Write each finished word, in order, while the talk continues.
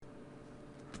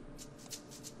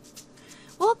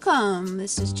Welcome.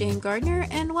 This is Jane Gardner,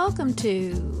 and welcome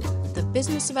to the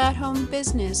Business of At Home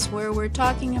Business, where we're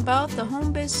talking about the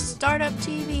Home Biz Startup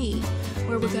TV,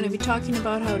 where we're going to be talking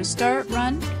about how to start,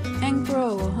 run, and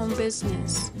grow a home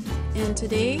business. And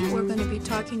today we're going to be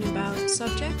talking about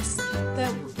subjects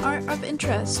that are of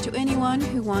interest to anyone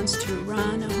who wants to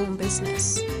run a home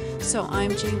business. So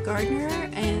I'm Jane Gardner,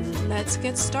 and let's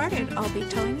get started. I'll be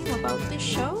telling you about this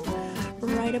show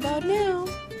right about now.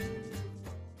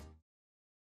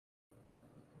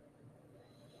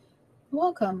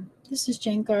 Welcome. This is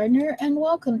Jane Gardner, and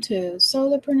welcome to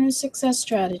Solopreneur Success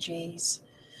Strategies.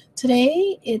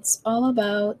 Today, it's all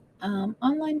about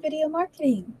online video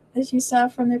marketing, as you saw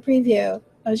from the preview.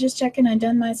 I was just checking I'd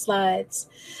done my slides.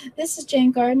 This is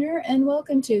Jane Gardner, and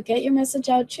welcome to Get Your Message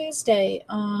Out Tuesday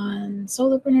on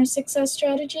Solopreneur Success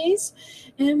Strategies.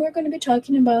 And we're going to be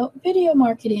talking about video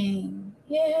marketing.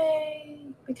 Yay!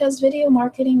 Because video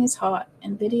marketing is hot,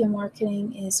 and video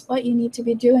marketing is what you need to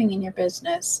be doing in your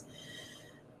business.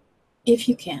 If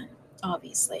you can,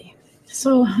 obviously.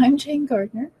 So I'm Jane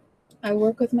Gardner. I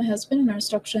work with my husband in our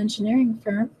structural engineering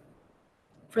firm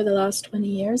for the last 20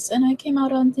 years, and I came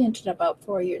out on the internet about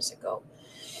 4 years ago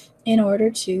in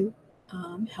order to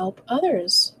help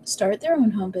others start their own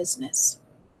home business.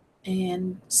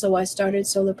 And so I started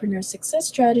Solopreneur Success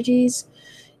Strategies,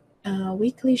 a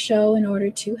weekly show in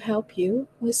order to help you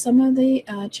with some of the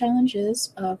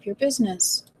challenges of your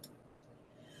business.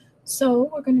 So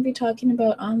we're going to be talking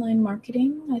about online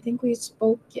marketing. I think we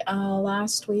spoke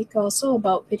last week also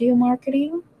about video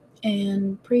marketing,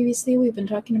 and previously we've been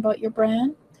talking about your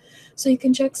brand. So you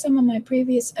can check some of my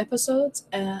previous episodes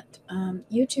at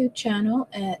YouTube channel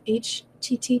at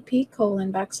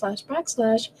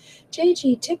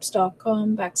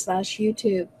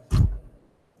http://jgtips.com/YouTube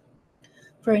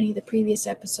for any of the previous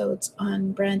episodes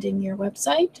on branding your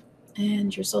website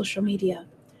and your social media.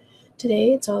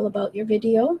 Today, it's all about your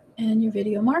video and your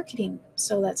video marketing.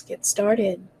 So let's get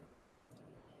started.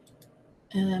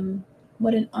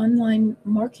 What an online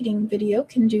marketing video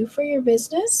can do for your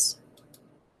business.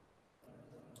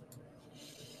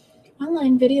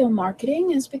 Online video marketing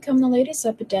has become the latest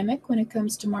epidemic when it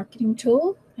comes to marketing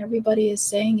tool. Everybody is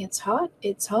saying it's hot,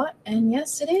 and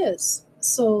yes, it is.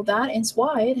 So that is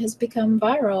why it has become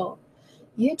viral.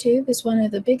 YouTube is one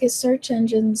of the biggest search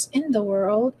engines in the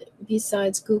world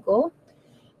besides Google.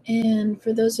 And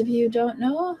for those of you who don't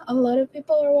know, a lot of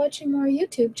people are watching more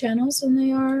YouTube channels than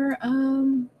they are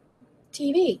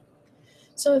TV.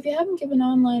 So if you haven't given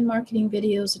online marketing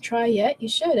videos a try yet, you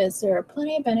should, as there are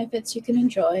plenty of benefits you can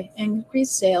enjoy, and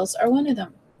increased sales are one of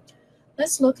them.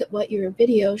 Let's look at what your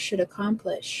video should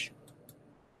accomplish.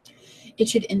 It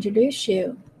should introduce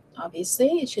you.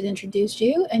 Obviously, it should introduce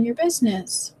you and your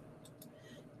business.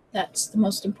 That's the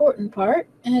most important part,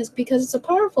 and it's because it's a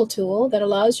powerful tool that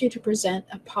allows you to present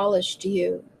a polished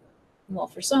you. Well,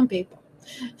 for some people.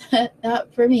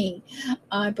 Not for me.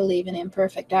 I believe in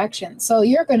imperfect action. So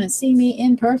you're going to see me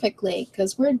imperfectly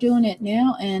because we're doing it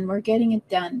now and we're getting it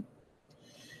done.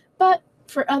 But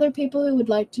for other people who would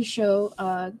like to show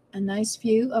a nice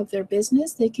view of their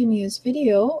business, they can use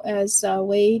video as a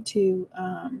way to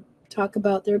talk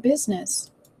about their business.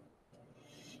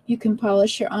 You can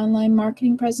polish your online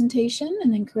marketing presentation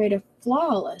and then create a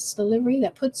flawless delivery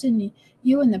that puts you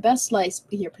in the best light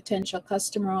with your potential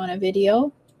customer on a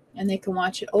video, and they can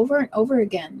watch it over and over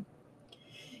again.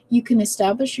 You can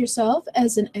establish yourself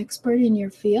as an expert in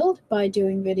your field by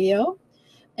doing video,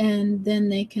 and then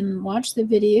they can watch the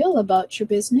video about your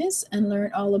business and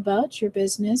learn all about your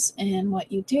business and what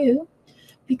you do.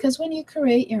 Because when you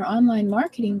create your online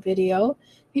marketing video,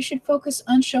 you should focus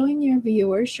on showing your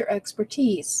viewers your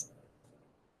expertise.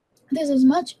 This is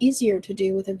much easier to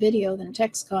do with a video than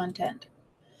text content.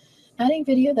 Adding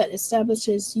video that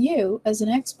establishes you as an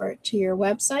expert to your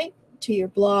website, to your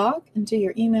blog, and to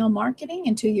your email marketing,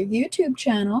 and to your YouTube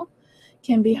channel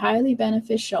can be highly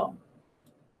beneficial.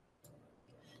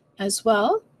 As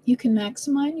well, you can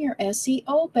maximize your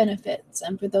SEO benefits.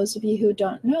 And for those of you who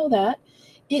don't know that,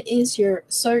 it is your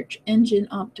search engine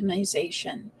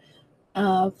optimization.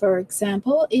 For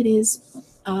example, it is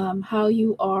how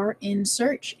you are in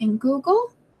search in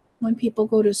Google. When people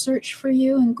go to search for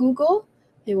you in Google,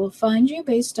 they will find you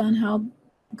based on how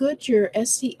good your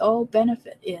SEO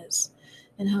benefit is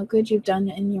and how good you've done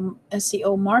in your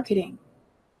SEO marketing.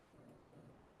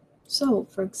 So,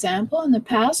 for example, in the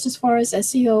past, as far as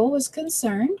SEO was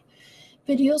concerned,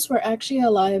 videos were actually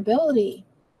a liability,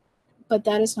 but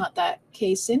that is not that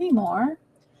case anymore.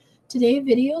 Today,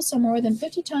 videos are more than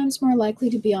 50 times more likely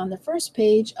to be on the first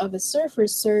page of a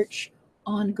surfer's search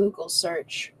on Google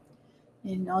search.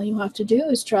 And all you have to do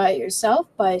is try it yourself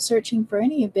by searching for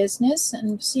any business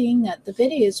and seeing that the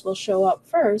videos will show up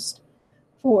first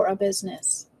for a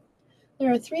business.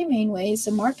 There are three main ways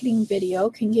a marketing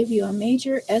video can give you a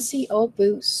major SEO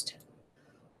boost.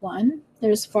 One,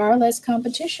 there's far less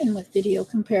competition with video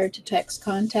compared to text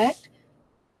content.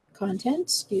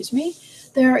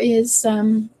 There is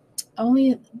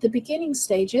only the beginning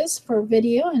stages for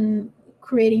video and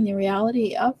creating the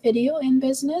reality of video in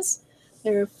business.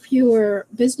 There are fewer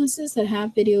businesses that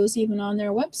have videos even on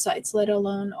their websites, let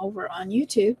alone over on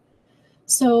YouTube.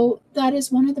 So that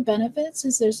is one of the benefits,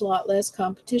 is there's a lot less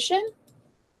competition.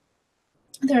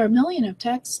 There are a million of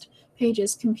text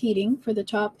pages competing for the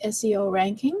top SEO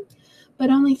ranking, but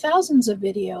only thousands of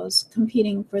videos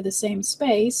competing for the same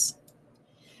space.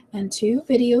 And two,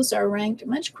 videos are ranked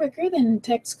much quicker than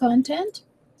text content.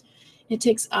 It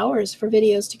takes hours for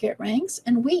videos to get ranks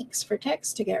and weeks for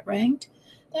text to get ranked.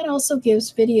 That also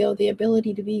gives video the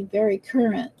ability to be very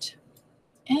current.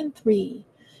 And three,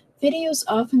 videos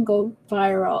often go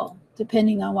viral.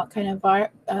 Depending on what kind of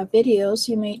videos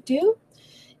you may do,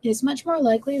 it is much more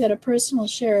likely that a person will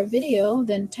share a video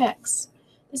than text.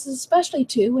 This is especially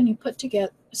true when you put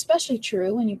together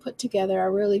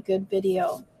a really good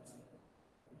video.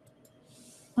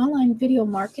 Online video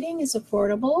marketing is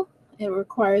affordable. It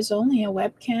requires only a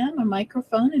webcam, a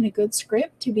microphone, and a good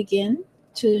script to begin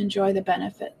to enjoy the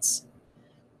benefits.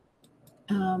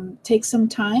 Take some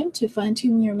time to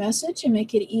fine-tune your message and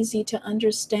make it easy to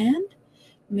understand.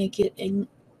 Make it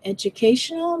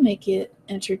educational, make it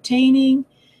entertaining,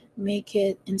 make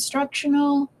it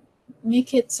instructional,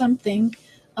 make it something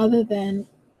other than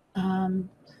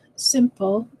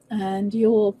simple, and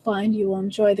you will find you will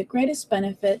enjoy the greatest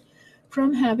benefit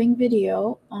from having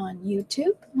video on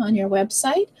YouTube, on your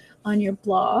website, on your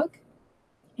blog.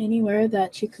 Anywhere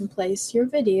that you can place your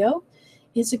video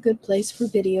is a good place for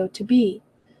video to be,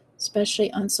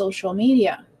 especially on social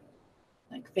media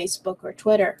like Facebook or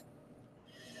Twitter.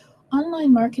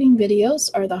 Online marketing videos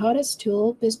are the hottest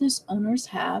tool business owners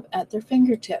have at their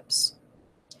fingertips.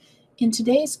 In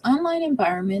today's online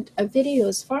environment, a video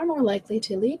is far more likely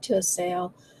to lead to a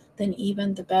sale than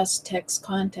even the best text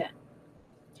content.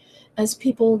 As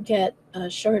people get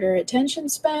shorter attention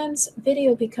spans,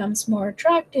 video becomes more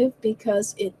attractive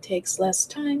because it takes less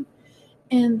time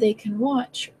and they can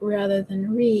watch rather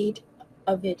than read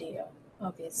a video,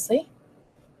 obviously.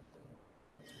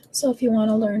 So if you want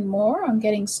to learn more on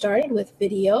getting started with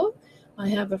video, I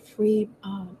have a free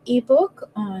ebook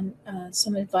on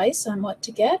some advice on what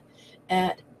to get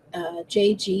at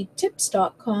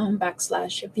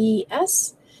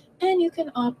jgtips.com/VS, and you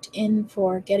can opt in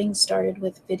for getting started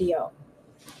with video.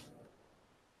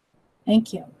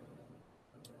 Thank you.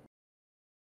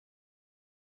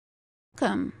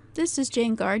 Welcome. This is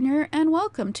Jane Gardner, and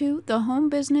welcome to the Home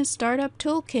Business Startup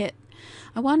Toolkit.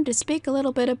 I wanted to speak a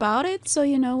little bit about it so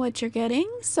you know what you're getting.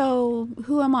 So,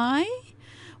 who am I?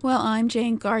 Well, I'm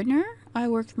Jane Gardner. I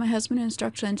work with my husband in an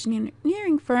instructional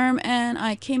engineering firm, and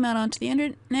I came out onto the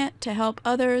internet to help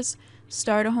others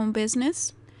start a home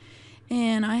business.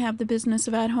 And I have the Business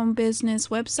of At Home Business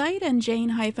website and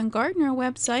Jane-Gardner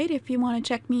website if you want to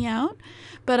check me out.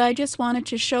 But I just wanted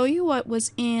to show you what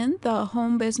was in the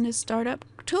Home Business Startup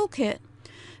Toolkit,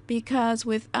 because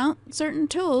without certain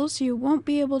tools, you won't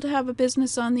be able to have a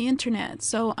business on the internet.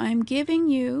 So I'm giving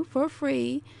you for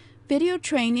free video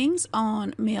trainings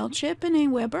on MailChimp and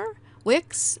Aweber,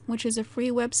 Wix, which is a free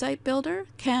website builder,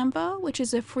 Canva, which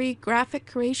is a free graphic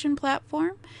creation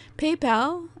platform,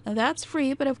 PayPal, that's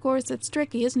free, but of course it's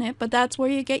tricky, isn't it? But that's where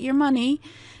you get your money.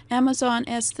 Amazon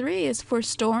S3 is for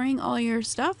storing all your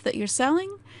stuff that you're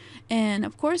selling. And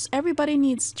of course, everybody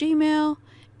needs Gmail.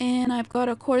 And I've got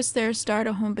a course there, Start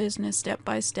a Home Business Step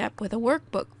by Step, with a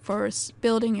workbook for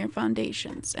building your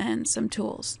foundations and some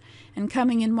tools. And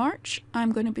coming in March,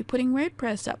 I'm going to be putting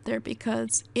WordPress up there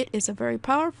because it is a very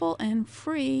powerful and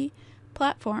free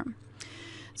platform.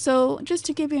 So just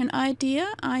to give you an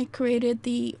idea, I created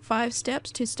the 5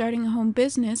 steps to starting a home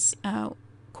business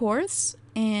course,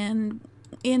 and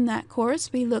in that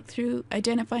course, we look through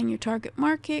identifying your target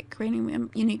market, creating a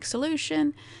unique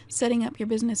solution, setting up your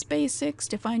business basics,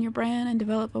 define your brand, and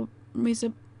develop a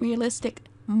realistic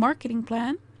marketing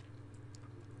plan.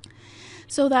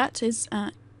 So that is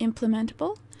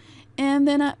implementable. And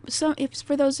then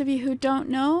for those of you who don't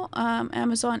know,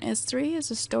 Amazon S3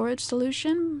 is a storage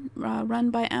solution run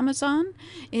by Amazon.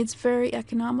 It's very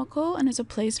economical and is a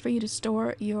place for you to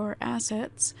store your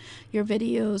assets, your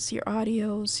videos, your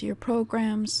audios, your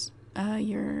programs,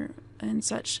 and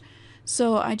such.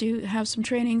 So I do have some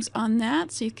trainings on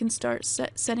that, so you can start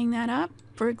setting that up.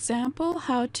 For example,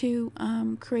 how to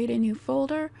create a new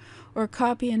folder, or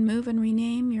copy and move and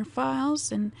rename your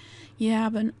files, and you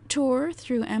have a tour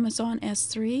through Amazon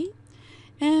S3.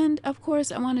 And of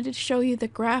course, I wanted to show you the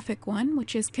graphic one,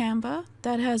 which is Canva.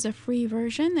 That has a free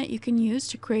version that you can use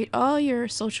to create all your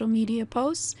social media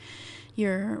posts,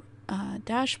 your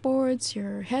dashboards,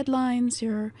 your headlines,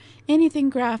 your anything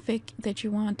graphic that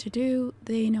you want to do.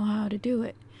 They know how to do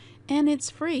it, and it's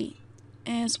free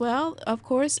as well. Of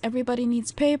course, everybody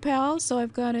needs PayPal, so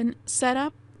I've got a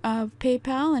setup of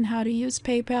PayPal and how to use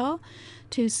PayPal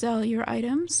to sell your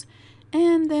items.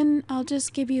 And then I'll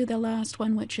just give you the last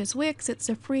one, which is Wix. It's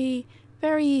a free,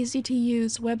 very easy to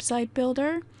use website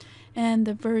builder. And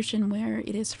the version where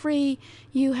it is free,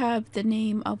 you have the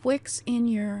name of Wix in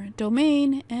your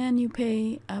domain and you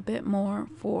pay a bit more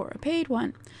for a paid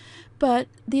one. But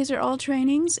these are all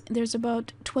trainings. There's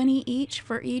about 20 each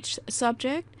for each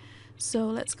subject. So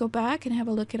let's go back and have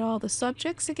a look at all the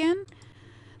subjects again.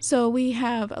 So we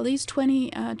have at least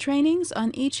 20 trainings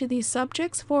on each of these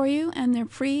subjects for you, and they're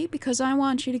free because I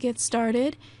want you to get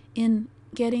started in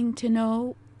getting to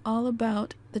know all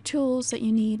about the tools that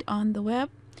you need on the web,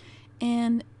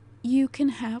 and you can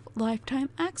have lifetime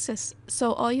access.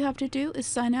 So all you have to do is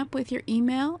sign up with your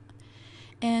email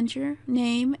and your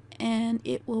name, and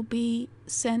it will be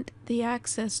sent the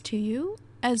access to you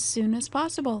as soon as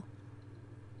possible.